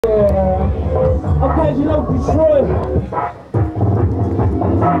Okay, you know Detroit.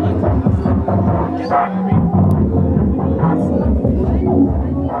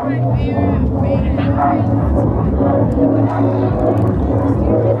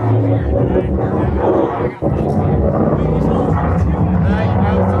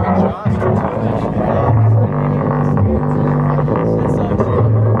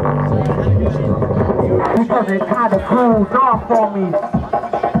 Because it kind of cools off for me.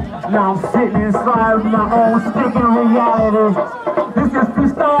 Now I'm sitting inside my own sticking reality. This is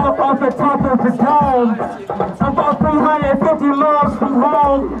freestyle off the top of the dome. About 350 miles from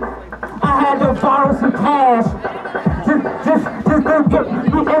home. I had to borrow some cash. Just to get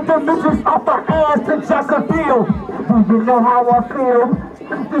me intermissions off my ass to Jacksonville. Do you know how I feel?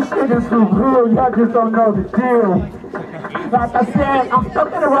 This shit is for real, y'all just don't know the deal. Like I said, I'm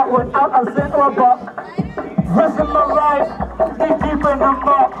stuck in the rut without a cent or a buck. Rest of my life, deep in the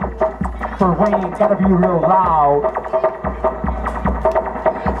muck. So we ain't gotta be real loud.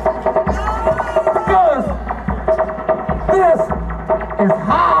 Because this is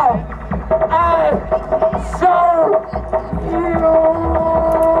how I show you.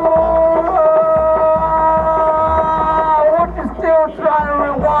 What you still trying to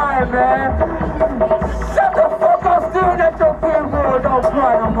rewind, man? Shut the fuck up, still at your pinball, don't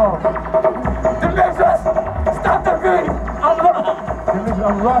cry no more. Stop the video!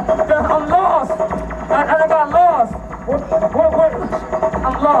 I'm lost. I got lost. What?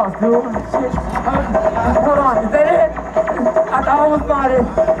 I'm lost, dude. Shit. Hold on. Is that it? I thought I was about it.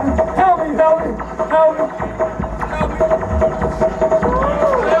 Help me.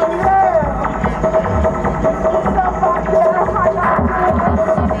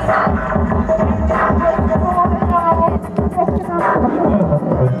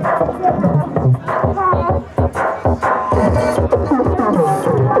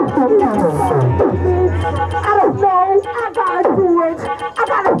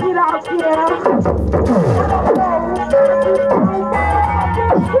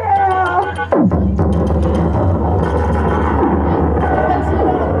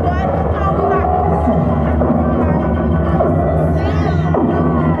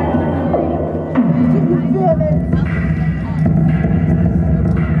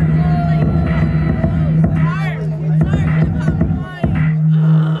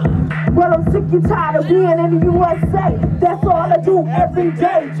 You tired of being in the USA? That's all I do every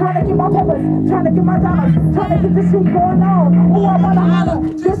day. Trying to get my peppers, trying to get my dollars, trying to get this shit going on. Oh, I wanna holler,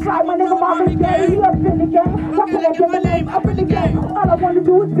 just like my nigga Marvin Gaye. He up in the game, why can't I get my name up in the game? All I wanna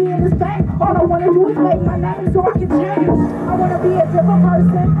do is be in this thing. All I wanna do is make my name so I can change. I wanna be a different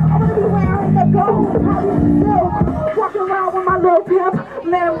person. I wanna be wearing the gold, silk, walking around with my little pimp.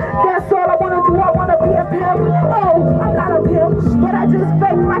 Man, that's all I wanna do. I wanna be a pimp. Oh, I'm not a pimp, but I just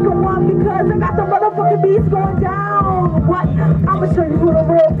fake like a one because I got the motherfucking beats going down. What? I'ma show you who the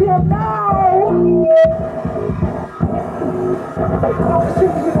real pimp now. I'ma show you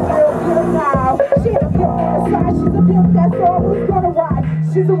who the real pimp now. She ain't a pimp on the side, she's a pimp that's always gonna ride.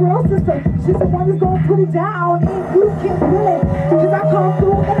 She's a real sister, she's the one that's gonna put it down. And you can feel it, cause I come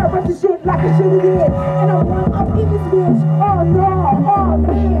through and I run the shit like a shitty did. And I run up in this bitch, oh no, oh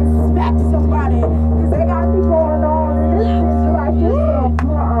man, smack somebody. Cause they got me going on in this bitch like this little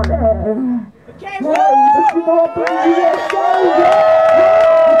party. Hey, but you know what,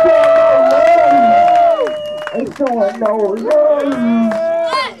 ain't showing no love.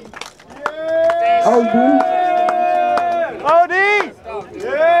 OD.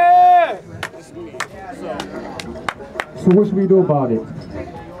 Yeah! So what should we do about it?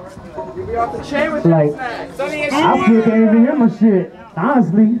 Like, I still can't even hear my shit,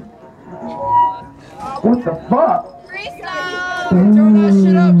 honestly. What the fuck? Turn that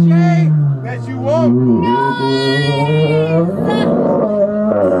shit up, Jay! That you won't!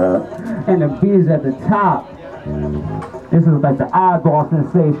 And the beat's at the top. This is like the eyeball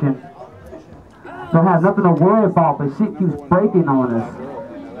sensation. Don't have nothing to worry about, but shit keeps breaking on us.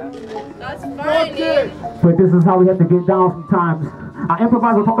 That's funny. But this is how we have to get down sometimes. I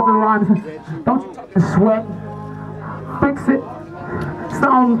improvise with a couple of rhymes. Don't you sweat. Fix it.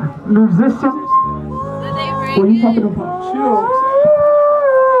 Sound musician. What are you talking about? Chill.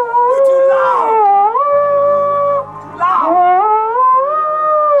 You're too loud! Too loud!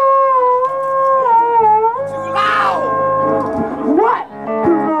 Too loud! What?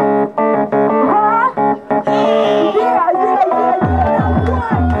 Huh? Yeah.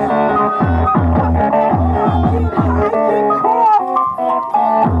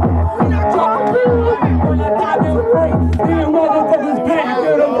 Motherfuckers can't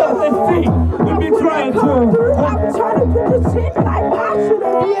get them off their feet. Let me try to. I'm trying to do this shit.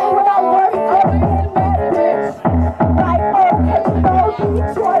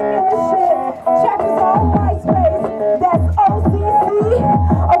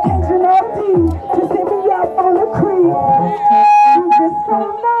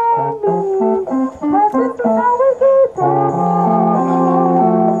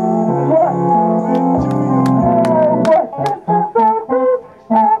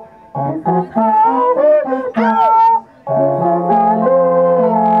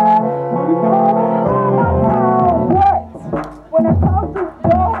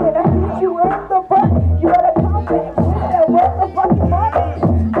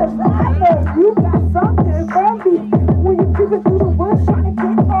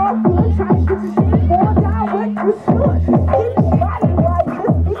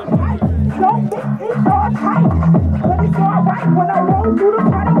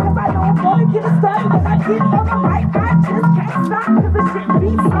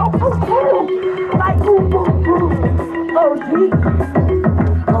 deep.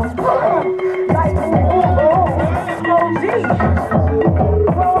 Like, go deep.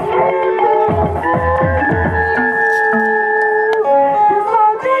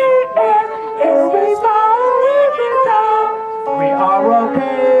 We are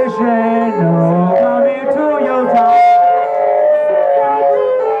occasional, coming to your town.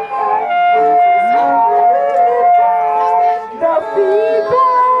 The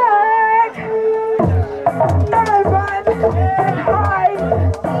feedback, everybody high,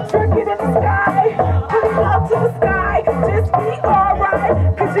 drink it in the sky, put it up to the sky, just be alright,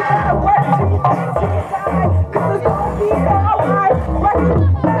 cause you gotta work till you die, cause it's gonna be alright, right,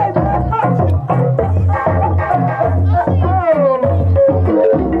 baby,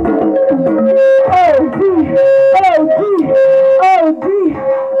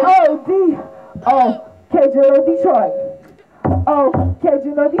 KJ Detroit. Oh, KJ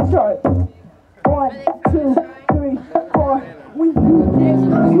Detroit. 1, 2, 3, 4. We That's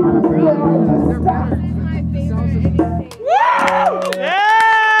my favorite.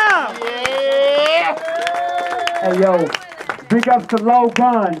 Hey yo, big ups to Low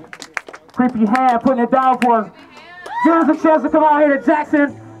Gun. Creepy Hand putting it down for us. Give us a chance to come out here to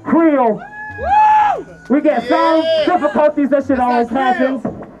Jacksonville. We get some difficulties, that shit always happens.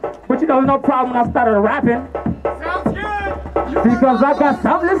 But you know, no problem when I started rapping. Sounds good. Because I got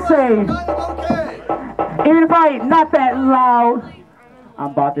something to say. Even if I ain't not that loud,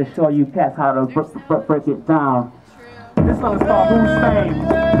 I'm about to show you cats how to break it down. This song is called Who's Fame.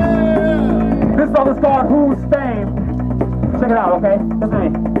 This song is called Who's Fame. Check it out, okay? Listen to me.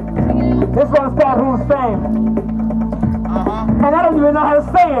 This song is called Who's Fame. And I don't even know how to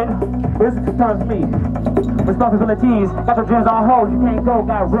say it. This concerns me. Responsibilities, got your dreams on hold, you can't go,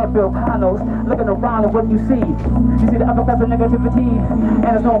 got red bill condos, looking around at what you see. You see the upper class of negativity, and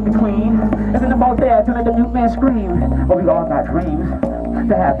there's no between. There's enough out there to make a mute man scream. But we all got dreams,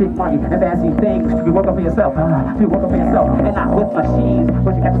 to have big money and fancy things, to be working for yourself, and not with machines.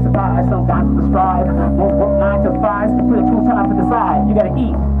 But you got to survive, sometimes to strive. Most work 9 to 5, put it 2 times to decide. You gotta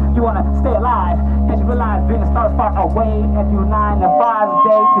eat, you wanna stay alive, and you realize being a star far away, and do 9 to 5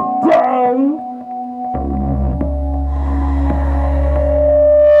 day to day.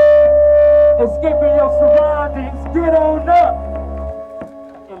 Escaping your surroundings, get on up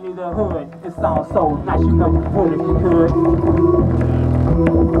and leave the hood. It sounds so nice, you know you would if you could.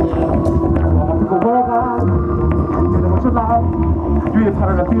 Go worldwide, you know what you like. You're a part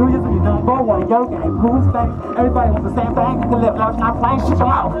of the billions and you're number one. Yo, game, who's thing? Everybody wants the same thing. To live life, not playing, shut your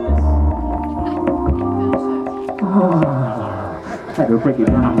mouth. Had to break it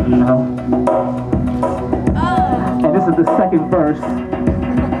down, you know. And this is the second verse.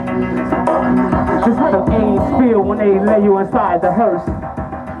 This is how the AIDS feel when they lay you inside the hearse.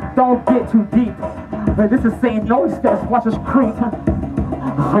 Don't get too deep. But this is saying no steps, watch us creep.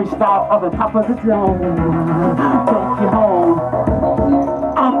 Freestyle on the top of the dome. Take you home.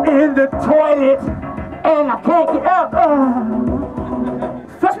 I'm in the toilet and I can't get up.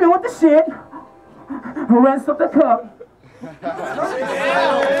 Flush me with the shit. Rinse up the cup.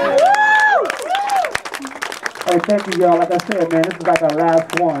 Hey, thank you, y'all. Like I said, man, this is like our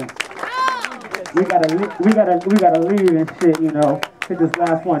last one. We gotta leave and shit, you know. Hit this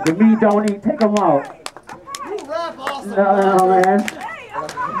last one. The me don't eat, take them out. You rap awesome. No, man.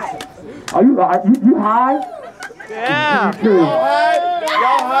 Are you high? Yeah. Me too. Y'all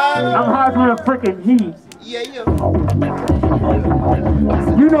high? I'm high from the freaking heat. Yeah.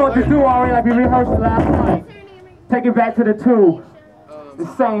 You know what to do already, like we rehearsed last night. Take it back to the 2. The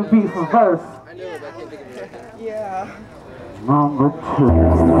same beat for verse. I know, but I can't think of it. Yeah. Number 2.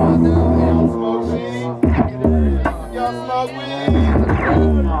 Y'all smoke weed?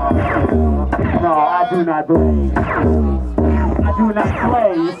 No, I do not believe. I do not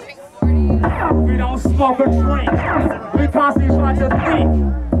play. We don't smoke or drink. We constantly try to think.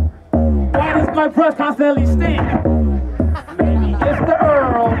 Why does my breath constantly stink? Maybe it's the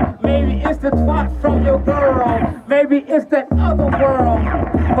Earl. Maybe it's the twat from your girl. Maybe it's that other world.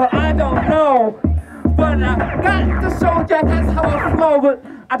 But I don't know. But I got to show Jack, that's how I flow. But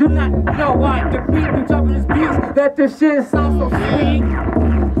I do not know why the beat be dropping this beats, that this shit sounds so sweet.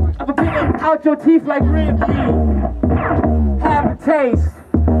 I'm picking out your teeth like green bean. Have a taste,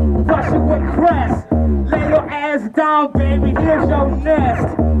 brush it with crest. Lay your ass down, baby, here's your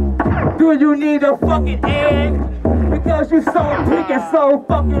nest. Do you need a fucking egg? Because you so pink and so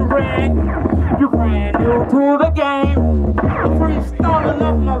fucking red. You're brand new to the game. Freestyling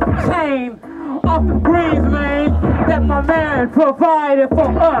off my chain. Off the greens, man, that my man provided for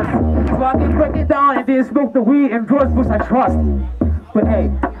us. So I can break it down and then smoke the weed and drugs which I trust. But hey,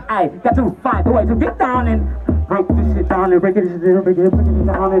 I got to find a way to get down and break this shit down and break it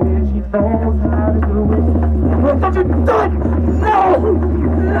down and then she knows how to do it. Well, don't you do it! No!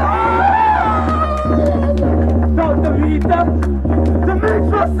 No, Demetrius!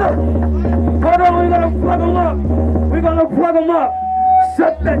 Hold on, we gotta plug them up. We're gonna plug them up.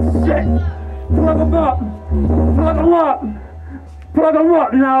 Shut that shit. Plug them up. Plug them up. Plug them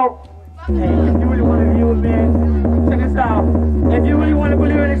up now. Hey, if you really want to view it, man, check this out. If you really want to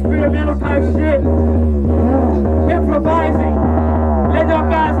believe in experimental type shit, improvising. Let y'all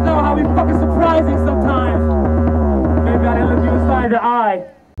guys know how we fucking surprising sometimes. Maybe I didn't look you inside the eye.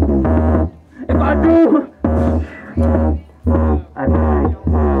 If I do, I die.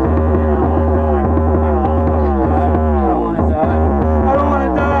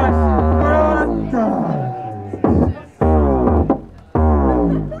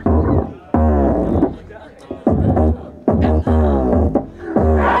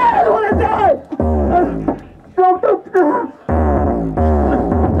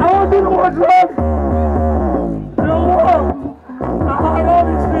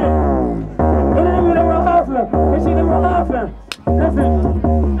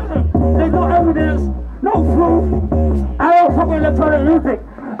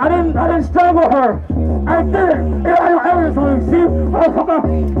 I didn't strangle her. I did it. I don't evidence on you, see? Motherfucker.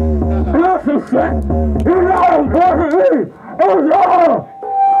 Listen, shit. You know I'm talking to me. Oh, no.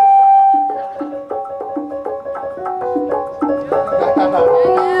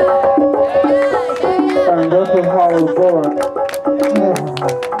 And this is how it's going.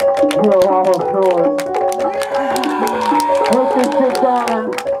 You know how it's going. Put this shit down.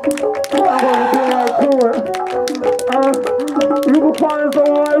 I'm going to get right to it. You can find us on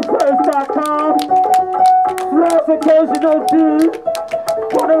ironingfl.com/occasional D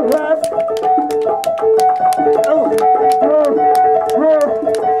for the rest.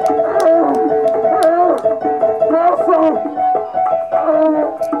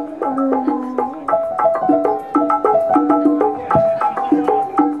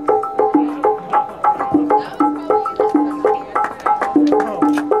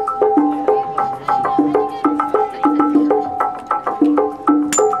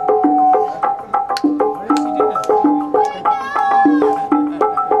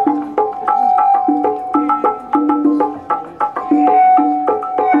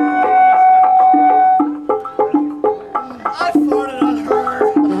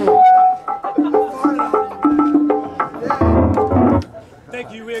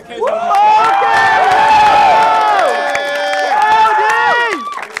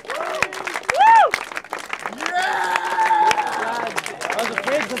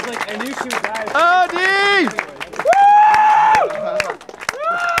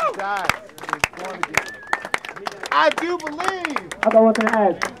 I do believe. I got one thing to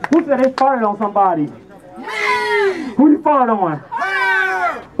ask. Who said they farted on somebody? Me! Who you farted on?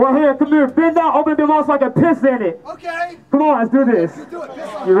 Her! Well, here, come here. Bend down, open your mouth so I can piss in it. Okay. Come on, let's do this. Let's do it. Piss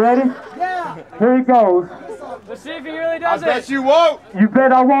on You ready? Yeah. Here he goes. Let's see if he really does I bet you won't. You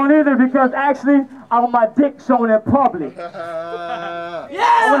bet I won't either because actually, I want my dick shown in public. I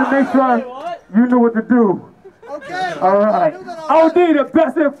want to make sure you know what to do. Okay. All right. OD, the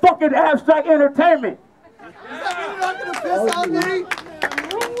best in fucking abstract entertainment. Is that really not gonna piss on me?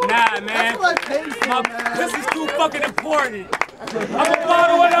 Nah, man. That's what I paid for, man. This is too fucking important. I'm gonna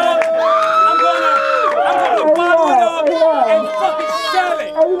bottle it up. I'm gonna bottle it up and fucking sell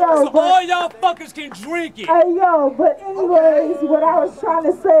it. So all y'all fuckers can drink it. Hey, yo, but anyways, what I was trying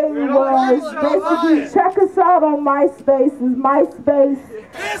to say was basically check us out on MySpace. Is MySpace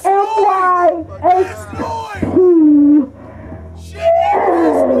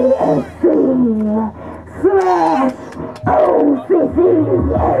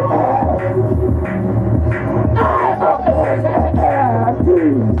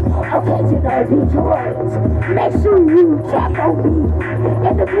Detroit. Make sure you check on me.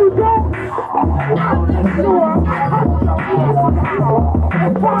 And if you don't, I'll make sure I come on your ass now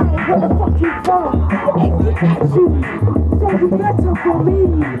and find where the fuck you from and get at you. So you better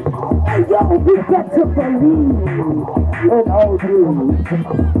believe. Hey yo, you better believe in OD.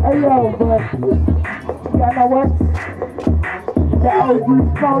 Hey yo, but y'all know what? The OD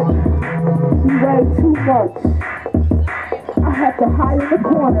funk, he way too much. I have to hide in the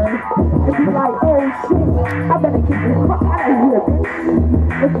corner and be like, oh shit, I better get this fuck out of here,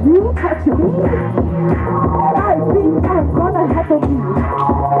 bitch. If you touch me, I think I'm gonna have to leave.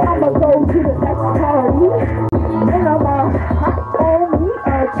 I'ma go to the next party and I'ma hop on me a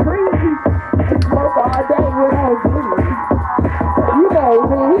tree and smoke all day with OD. You know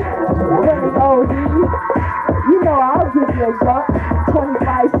me, really OD. You know I'll give you a buck,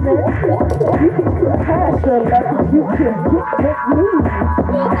 25 cents. You can cash or less you can get with me.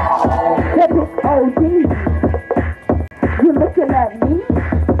 That big OD. You looking at me?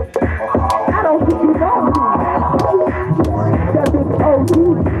 I don't think you know me. That big OD.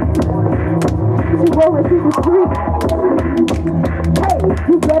 You rolling through the street. Hey,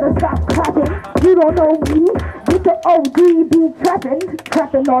 you better stop clapping. You don't know me. Get the OD be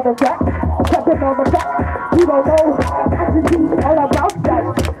trapping all the rap, trapping all the rap. You don't know. I just be all about that.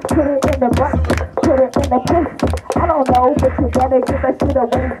 Put it in the butt, put it in the place. I don't know, but you better get that shit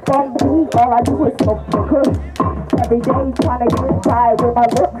away from me. All I do is smoke the kush. Every day trying to get by with my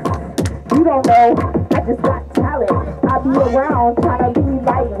looks. You don't know, I just got talent. I be around trying to be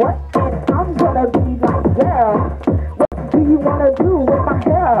like what? And I'm gonna be like, yeah.